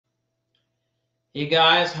Hey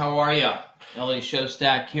guys, how are you? Ellie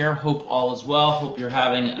Showstack here. Hope all is well. Hope you're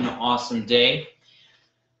having an awesome day.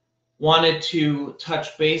 Wanted to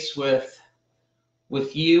touch base with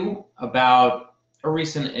you about a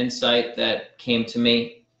recent insight that came to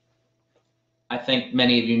me. I think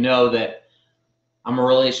many of you know that I'm a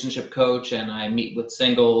relationship coach and I meet with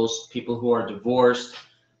singles, people who are divorced,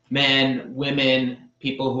 men, women,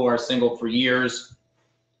 people who are single for years,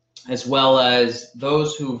 as well as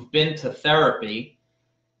those who've been to therapy.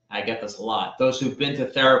 I get this a lot. Those who've been to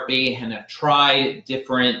therapy and have tried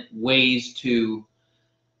different ways to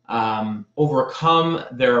overcome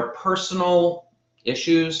their personal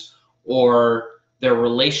issues or their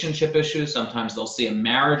relationship issues. Sometimes they'll see a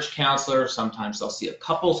marriage counselor, sometimes they'll see a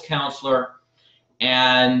couples counselor,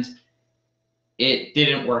 and it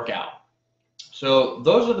didn't work out. So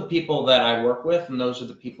those are the people that I work with, and those are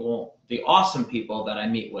the people, the awesome people that I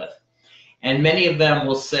meet with. And many of them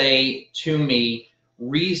will say to me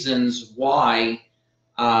reasons why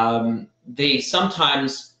they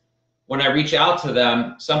sometimes, when I reach out to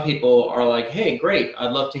them, some people are like, hey, great,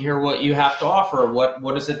 I'd love to hear what you have to offer.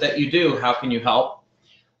 What is it that you do? How can you help?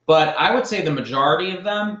 But I would say the majority of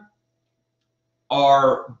them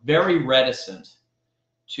are very reticent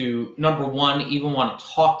to, number one, even want to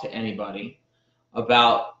talk to anybody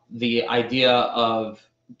about the idea of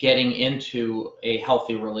getting into a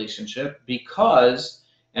healthy relationship because,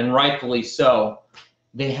 and rightfully so,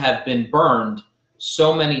 they have been burned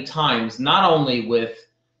so many times, not only with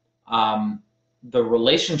the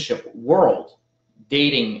relationship world,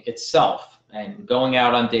 dating itself and going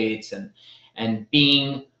out on dates and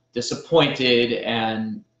being disappointed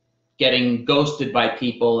and getting ghosted by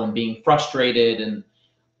people and being frustrated,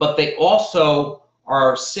 but they also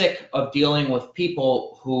are sick of dealing with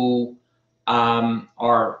people who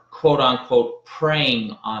are quote unquote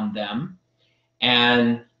preying on them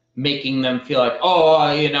and making them feel like,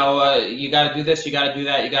 oh, you got to do this, you got to do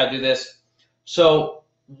that, you got to do this. So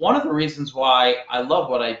one of the reasons why I love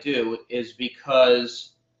what I do is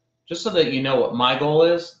because, just so that you know what my goal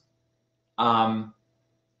is, I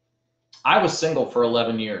was single for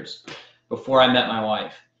 11 years before I met my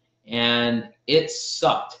wife, and it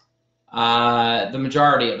sucked. The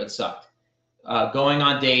majority of it sucked. Going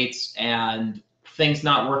on dates and things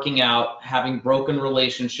not working out, having broken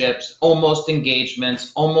relationships, almost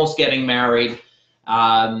engagements, almost getting married.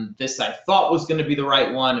 This I thought was going to be the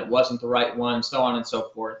right one, it wasn't the right one, so on and so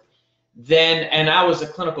forth. Then, and I was a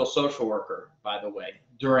clinical social worker, by the way,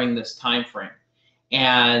 during this time frame.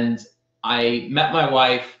 And I met my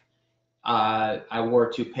wife. I wore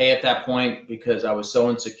a toupee at that point because I was so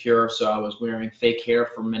insecure, so I was wearing fake hair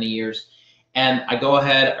for many years. And I go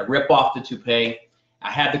ahead, I rip off the toupee.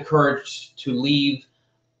 I had the courage to leave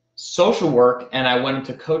social work and I went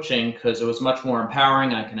into coaching because it was much more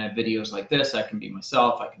empowering. I can have videos like this, I can be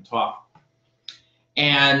myself, I can talk.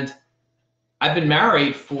 And I've been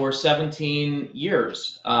married for 17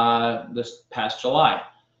 years this past July.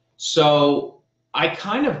 So I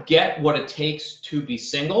kind of get what it takes to be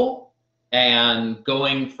single and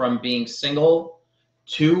going from being single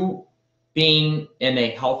to being in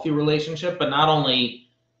a healthy relationship, but not only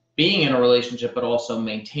being in a relationship, but also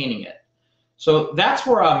maintaining it. So that's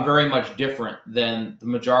where I'm very much different than the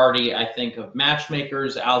majority, I think, of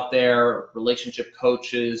matchmakers out there, relationship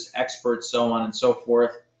coaches, experts, so on and so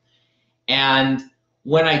forth. And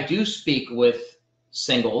when I do speak with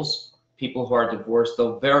singles, people who are divorced,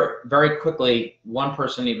 they'll very, very quickly, one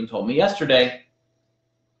person even told me yesterday,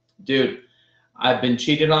 dude, I've been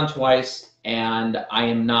cheated on twice and I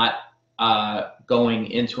am not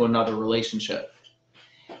going into another relationship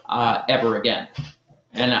ever again.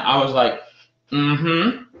 And I was like,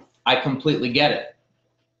 I completely get it.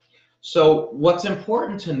 So what's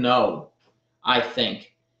important to know, I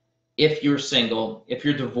think, if you're single, if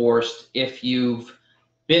you're divorced, if you've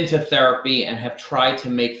been to therapy and have tried to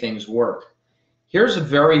make things work, here's a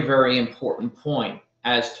very, very important point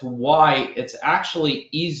as to why it's actually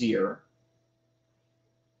easier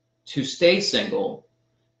to stay single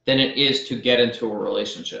than it is to get into a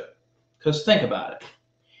relationship. Because think about it.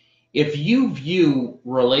 If you view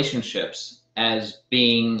relationships as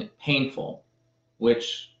being painful,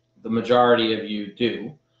 which the majority of you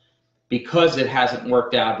do, because it hasn't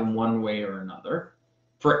worked out in one way or another,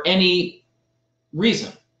 for any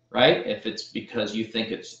reason, right? If it's because you think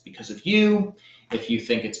it's because of you, if you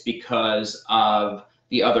think it's because of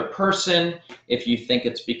the other person, if you think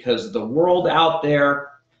it's because of the world out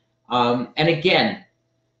there. And again,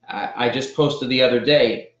 I just posted the other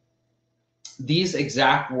day, these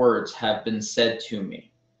exact words have been said to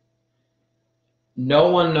me. No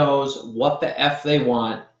one knows what the F they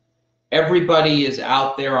want. Everybody is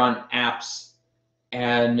out there on apps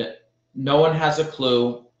and no one has a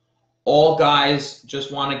clue. All guys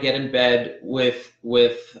just want to get in bed with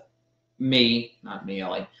me, not me,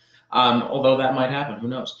 Ellie, although that might happen, who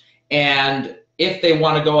knows. And if they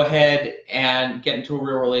want to go ahead and get into a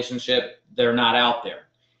real relationship, they're not out there.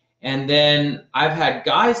 And then I've had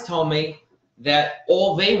guys tell me that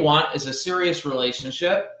all they want is a serious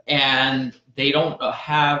relationship, and they don't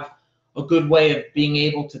have a good way of being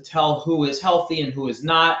able to tell who is healthy and who is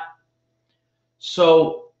not.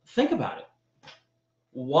 So think about it.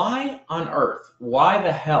 Why on earth, why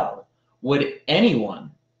the hell would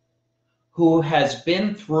anyone who has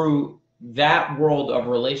been through that world of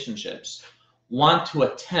relationships want to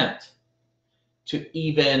attempt to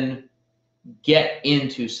even get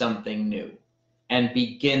into something new and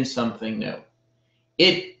begin something new?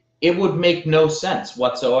 It would make no sense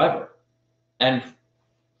whatsoever, and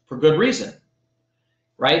for good reason,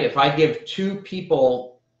 right? If I give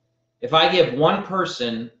one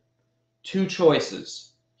person two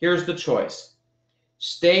choices, here's the choice: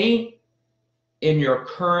 stay in your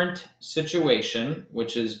current situation,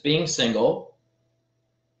 which is being single,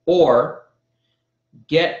 or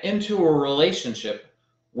get into a relationship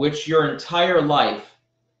which your entire life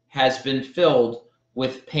has been filled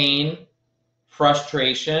with pain,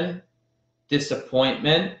 frustration,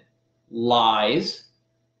 disappointment, lies,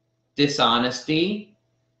 dishonesty,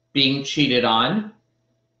 being cheated on,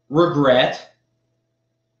 regret,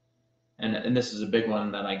 and this is a big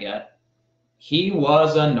one that I get. He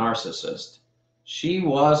was a narcissist. She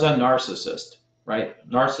was a narcissist, right?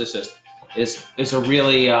 Narcissist is a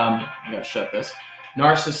really, I'm gonna shut this.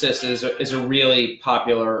 Narcissist is a really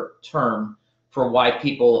popular term for why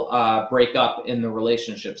people break up in the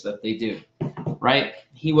relationships that they do, right?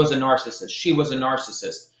 He was a narcissist. She was a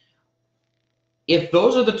narcissist. If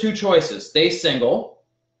those are the two choices, stay single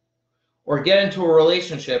or get into a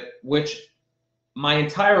relationship which my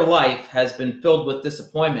entire life has been filled with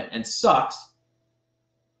disappointment and sucks,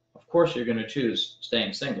 of course you're going to choose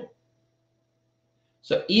staying single.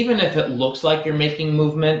 So even if it looks like you're making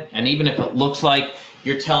movement, and even if it looks like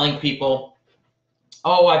you're telling people,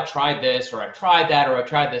 oh, I've tried this, or I've tried that, or I've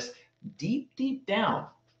tried this, deep down,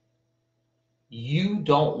 you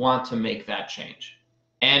don't want to make that change.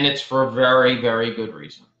 And it's for a very, very good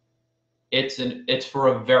reason. It's for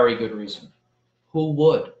a very good reason. Who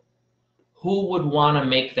would? Who would want to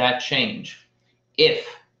make that change if,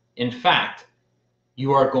 in fact,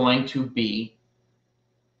 you are going to be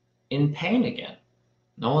in pain again?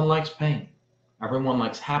 No one likes pain. Everyone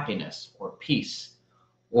likes happiness or peace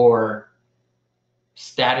or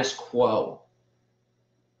status quo.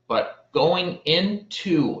 But going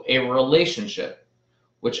into a relationship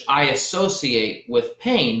which I associate with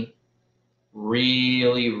pain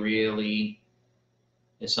really, really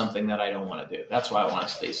is something that I don't want to do. That's why I want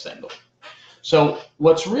to stay single. So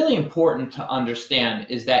what's really important to understand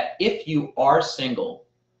is that if you are single,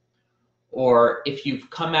 or if you've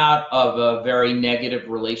come out of a very negative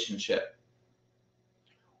relationship,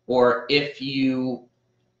 or if you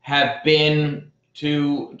have been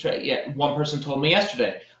one person told me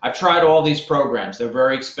yesterday, I've tried all these programs, they're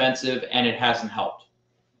very expensive and it hasn't helped.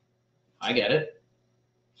 I get it.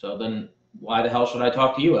 So then why the hell should I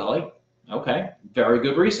talk to you, Ellie? Okay, very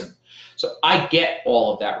good reason. So I get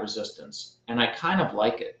all of that resistance, and I kind of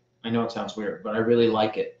like it. I know it sounds weird, but I really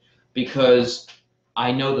like it because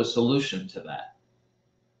I know the solution to that,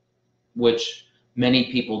 which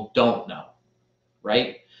many people don't know,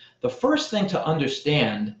 right? The first thing to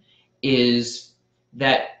understand is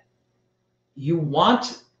that you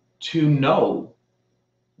want to know,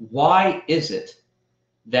 why is it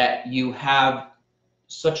that you have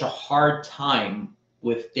such a hard time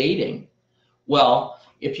with dating? Well,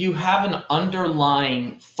 if you have an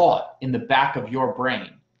underlying thought in the back of your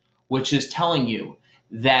brain, which is telling you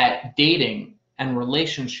that dating and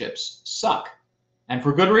relationships suck, and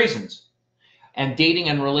for good reasons, and dating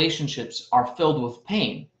and relationships are filled with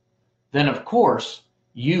pain, then of course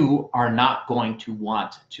you are not going to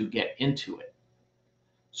want to get into it.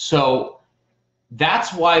 So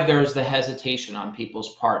that's why there's the hesitation on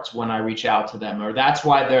people's parts when I reach out to them, or that's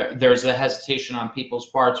why there's the hesitation on people's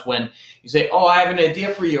parts when you say, oh, I have an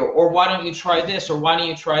idea for you, or why don't you try this, or why don't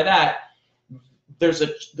you try that? There's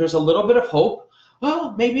a little bit of hope.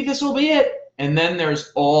 Oh, maybe this will be it. And then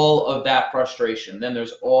there's all of that frustration. Then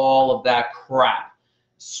there's all of that crap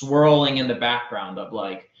swirling in the background of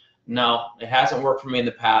like, no, it hasn't worked for me in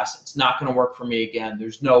the past. It's not going to work for me again.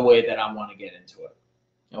 There's no way that I want to get into it.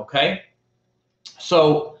 Okay?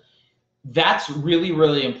 So that's really,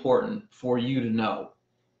 really important for you to know,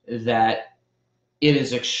 that it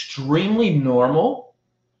is extremely normal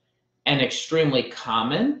and extremely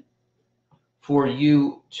common for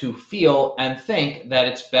you to feel and think that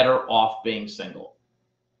it's better off being single.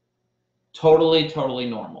 Totally, totally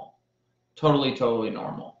normal. Totally, totally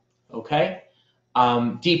normal. Okay?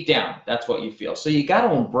 Deep down, that's what you feel. So you got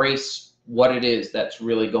to embrace what it is that's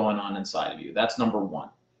really going on inside of you. That's number one.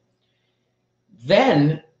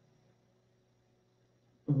 Then,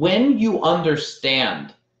 when you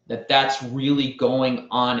understand that that's really going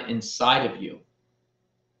on inside of you,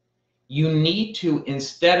 you need to,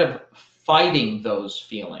 instead of fighting those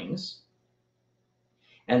feelings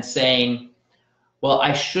and saying, well,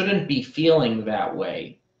 I shouldn't be feeling that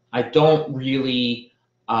way. I don't really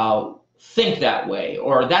think that way,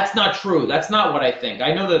 or that's not true. That's not what I think.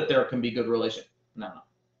 I know that there can be good relations. No.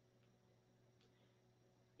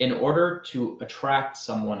 In order to attract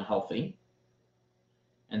someone healthy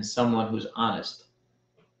and someone who's honest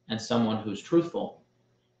and someone who's truthful,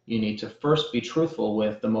 you need to first be truthful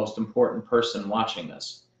with the most important person watching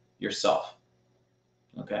this, yourself.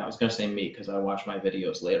 Okay, I was going to say me because I watch my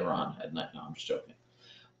videos later on at night. No, I'm just joking.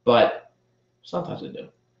 But sometimes I do.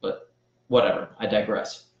 But whatever, I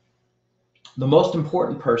digress. The most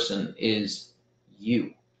important person is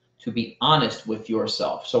you, to be honest with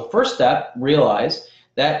yourself. So first step, realize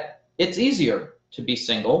that it's easier to be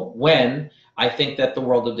single when I think that the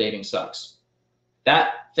world of dating sucks.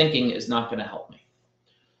 That thinking is not going to help me.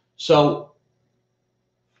 So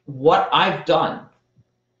what I've done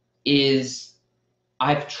is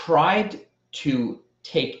I've tried to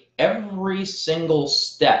take every single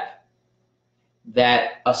step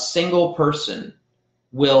that a single person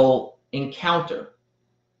will encounter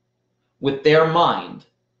with their mind.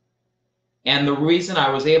 And the reason I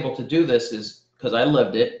was able to do this is because I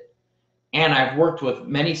lived it, and I've worked with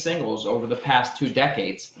many singles over the past 2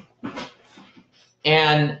 decades,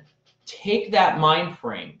 and take that mind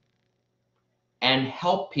frame and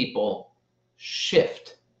help people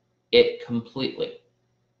shift it completely.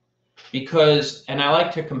 Because, and I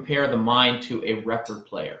like to compare the mind to a record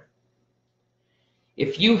player.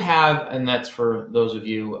 If you have, and that's for those of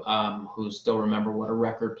you who still remember what a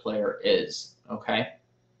record player is, okay?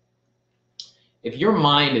 If your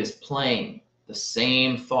mind is playing the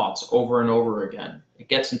same thoughts over and over again, it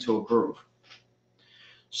gets into a groove.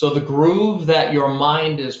 So the groove that your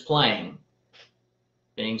mind is playing,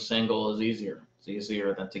 being single is easier. It's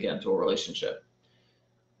easier than to get into a relationship.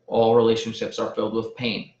 All relationships are filled with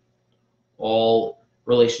pain. All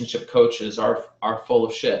relationship coaches are full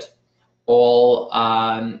of shit. All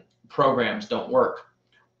programs don't work.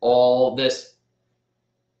 All this,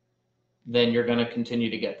 then you're going to continue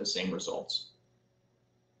to get the same results.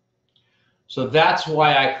 So that's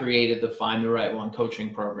why I created the Find the Right One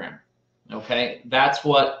coaching program. Okay, that's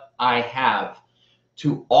what I have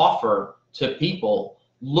to offer to people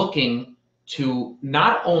looking to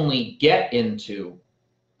not only get into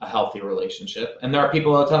a healthy relationship, and there are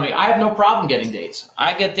people that tell me, I have no problem getting dates.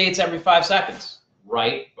 I get dates every 5 seconds,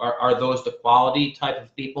 right? Are those the quality type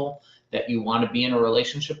of people that you want to be in a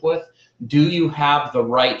relationship with? Do you have the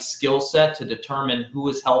right skill set to determine who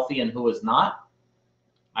is healthy and who is not?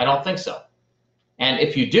 I don't think so. And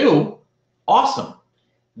if you do, awesome.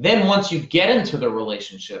 Then once you get into the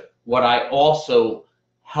relationship, what I also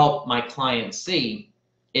help my clients see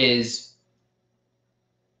is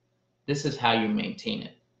this is how you maintain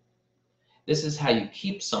it. This is how you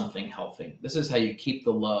keep something healthy. This is how you keep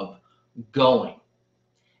the love going.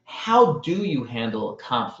 How do you handle a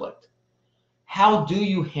conflict? How do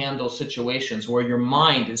you handle situations where your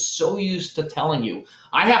mind is so used to telling you,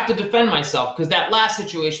 I have to defend myself because that last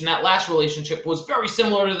situation, that last relationship was very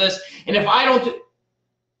similar to this, and if I don't do...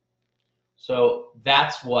 So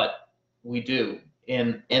that's what we do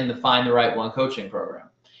in the Find the Right One coaching program.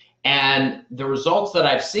 And the results that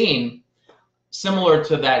I've seen, similar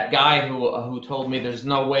to that guy who told me there's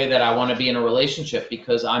no way that I want to be in a relationship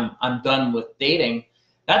because I'm done with dating.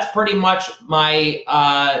 That's pretty much my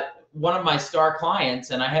one of my star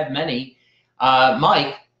clients, and I have many.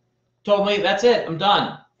 Mike told me that's it. I'm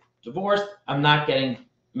done. Divorced. I'm not getting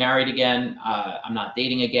married again. I'm not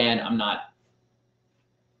dating again. I'm not.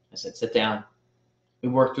 I said, sit down. We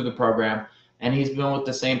worked through the program, and he's been with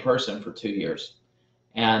the same person for 2 years,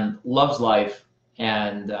 and loves life,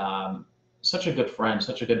 and such a good friend,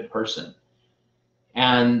 such a good person.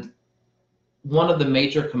 And one of the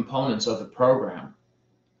major components of the program,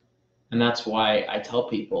 and that's why I tell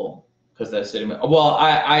people, because they're sitting, well,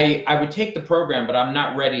 I would take the program, but I'm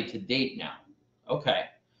not ready to date now. Okay.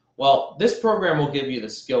 Well, this program will give you the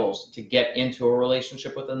skills to get into a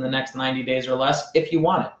relationship within the next 90 days or less if you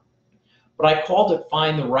want it. But I called it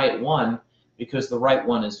Find the Right One because the right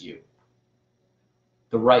one is you.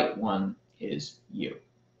 The right one is you.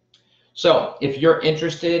 So if you're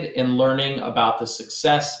interested in learning about the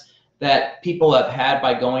success that people have had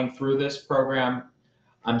by going through this program,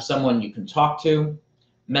 I'm someone you can talk to.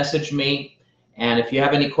 Message me. And if you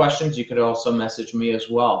have any questions, you could also message me as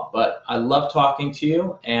well. But I love talking to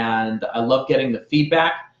you, and I love getting the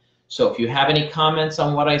feedback. So if you have any comments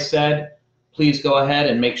on what I said, please go ahead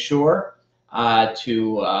and make sure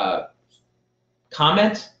to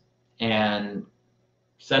comment and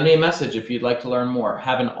send me a message if you'd like to learn more.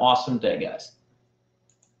 Have an awesome day, guys.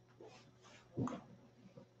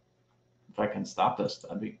 If I can stop this,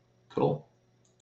 that'd be cool.